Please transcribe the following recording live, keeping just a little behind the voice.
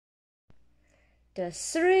The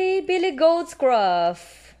Three Billy Goats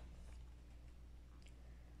Gruff.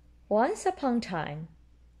 Once upon a time,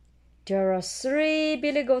 there are 3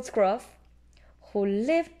 Billy Goats Gruff who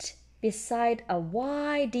lived beside a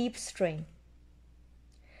wide, deep stream.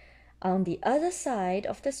 On the other side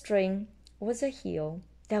of the stream was a hill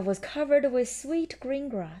that was covered with sweet green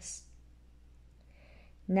grass.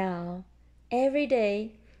 Now, every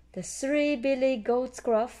day, the 3 Billy Goats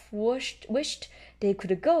Gruff wished they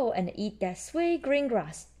could go and eat that sweet green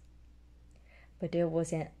grass. But there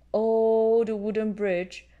was an old wooden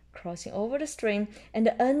bridge crossing over the stream,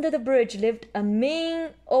 and under the bridge lived a mean,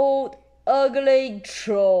 old, ugly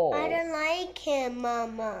troll. I don't like him,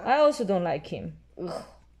 Mama. I also don't like him. Ugh,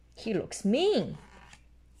 he looks mean.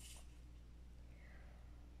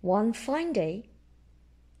 One fine day,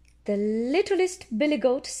 the littlest Billy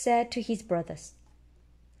Goat said to his brothers,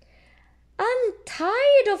 "I'm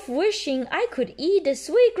tired of wishing I could eat the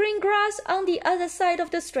sweet green grass on the other side of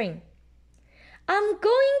the stream. I'm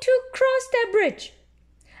going to cross that bridge.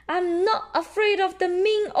 I'm not afraid of the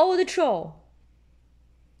mean old troll."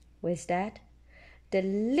 With that, the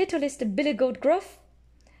littlest Billy Goat Gruff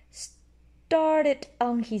started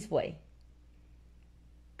on his way.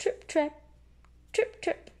 Trip, trap, trip,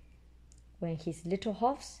 trip, went his little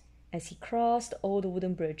hoofs as he crossed the old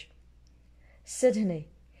wooden bridge. Suddenly,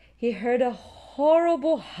 he heard a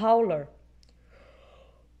horrible howler.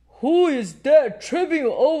 "Who is that tripping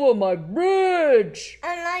over my bridge?"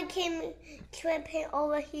 I like him tripping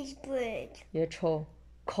over his bridge. The troll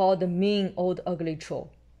called the mean old ugly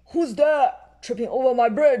troll. "Who's that tripping over my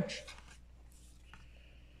bridge?"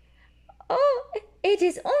 "Oh, it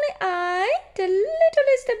is only I, the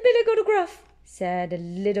littlest Billy Goat Gruff," said the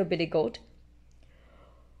little Billy Goat.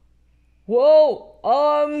 "Well,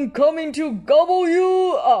 I'm coming to gobble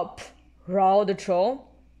you up," growled the troll.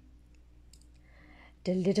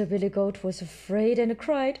 The little Billy Goat was afraid and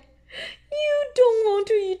cried, "You don't want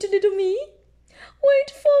to eat little me?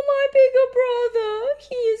 Wait for my bigger brother.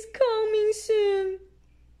 He is coming soon."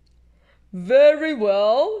 "Very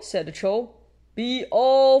well," said the troll. "Be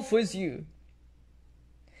off with you."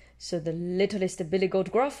 So the littlest Billy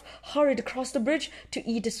Goat Gruff hurried across the bridge to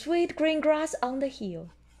eat the sweet green grass on the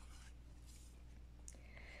hill.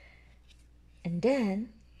 And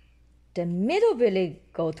then the middle Billy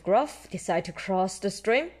Goat Gruff decided to cross the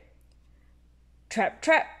stream. Trap,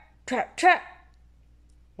 trap, trap, trap,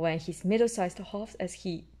 went his middle-sized horse as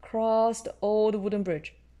he crossed the old wooden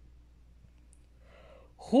bridge.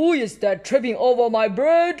 "Who is that tripping over my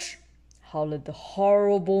bridge?" howled the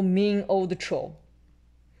horrible, mean old troll.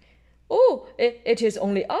 "Oh, it is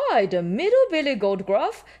only I, the middle Billy Goat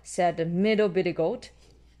Gruff," said the middle Billy Goat.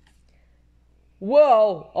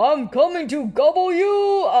 "Well, I'm coming to gobble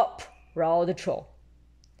you up," growled the troll.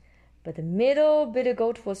 But the middle Billy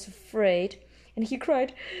Goat was afraid, and he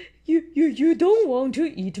cried, You don't want to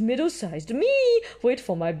eat middle-sized me. Wait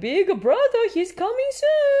for my big brother, he's coming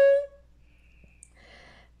soon."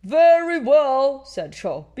 "Very well," said the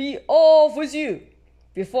troll. "Be off with you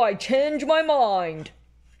before I change my mind."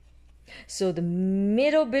 So the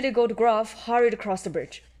middle Billy Goat Gruff hurried across the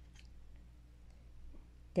bridge.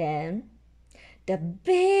 Then the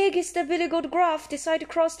biggest Billy Goat Gruff decided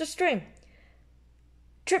to cross the stream.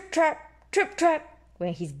 Trip, trap,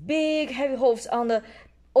 went his big heavy hoofs on the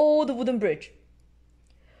old wooden bridge.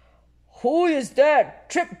 "Who is that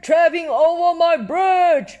trip-trapping over my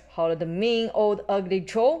bridge?" howled the mean old ugly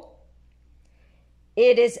troll.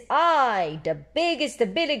 "It is I, the biggest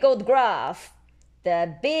Billy Goat Gruff,"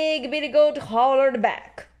 the big Billy Goat hollered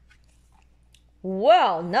back.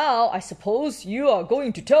 "Well, now I suppose you are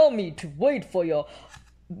going to tell me to wait for your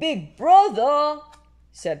big brother,"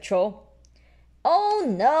 said Troll. "Oh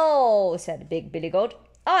no," said Big Billy Goat.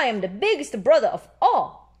 "I am the biggest brother of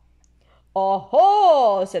all."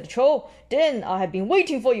 "Oh-ho," said Troll. "Then I have been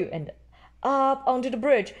waiting for you." And up onto the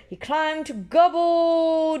bridge he climbed to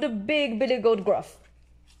gobble the big Billy Goat Gruff.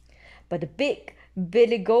 But the big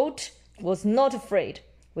Billy Goat was not afraid.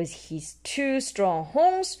 With his 2 strong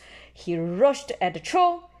horns, he rushed at the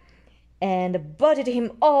troll and butted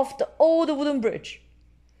him off the old wooden bridge.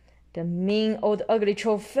 The mean old ugly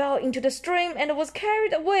troll fell into the stream and was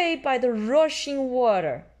carried away by the rushing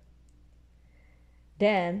water.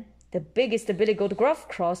 Then the biggest Billy Goat Gruff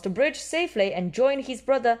crossed the bridge safely and joined his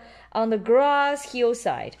brother on the grass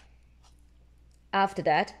hillside. After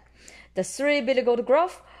that, the 3 Billy Goat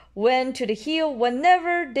Gruff went to the hill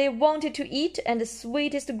whenever they wanted to eat and the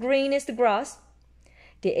sweetest, greenest grass.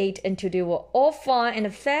 They ate until they were all fine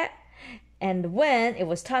and fat, and when it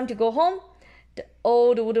was time to go home, the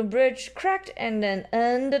old wooden bridge cracked, and then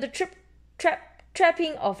under the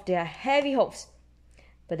trapping of their heavy hoofs,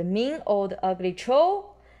 but the mean old ugly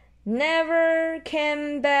troll never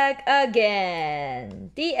came back again.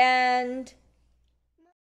 The end.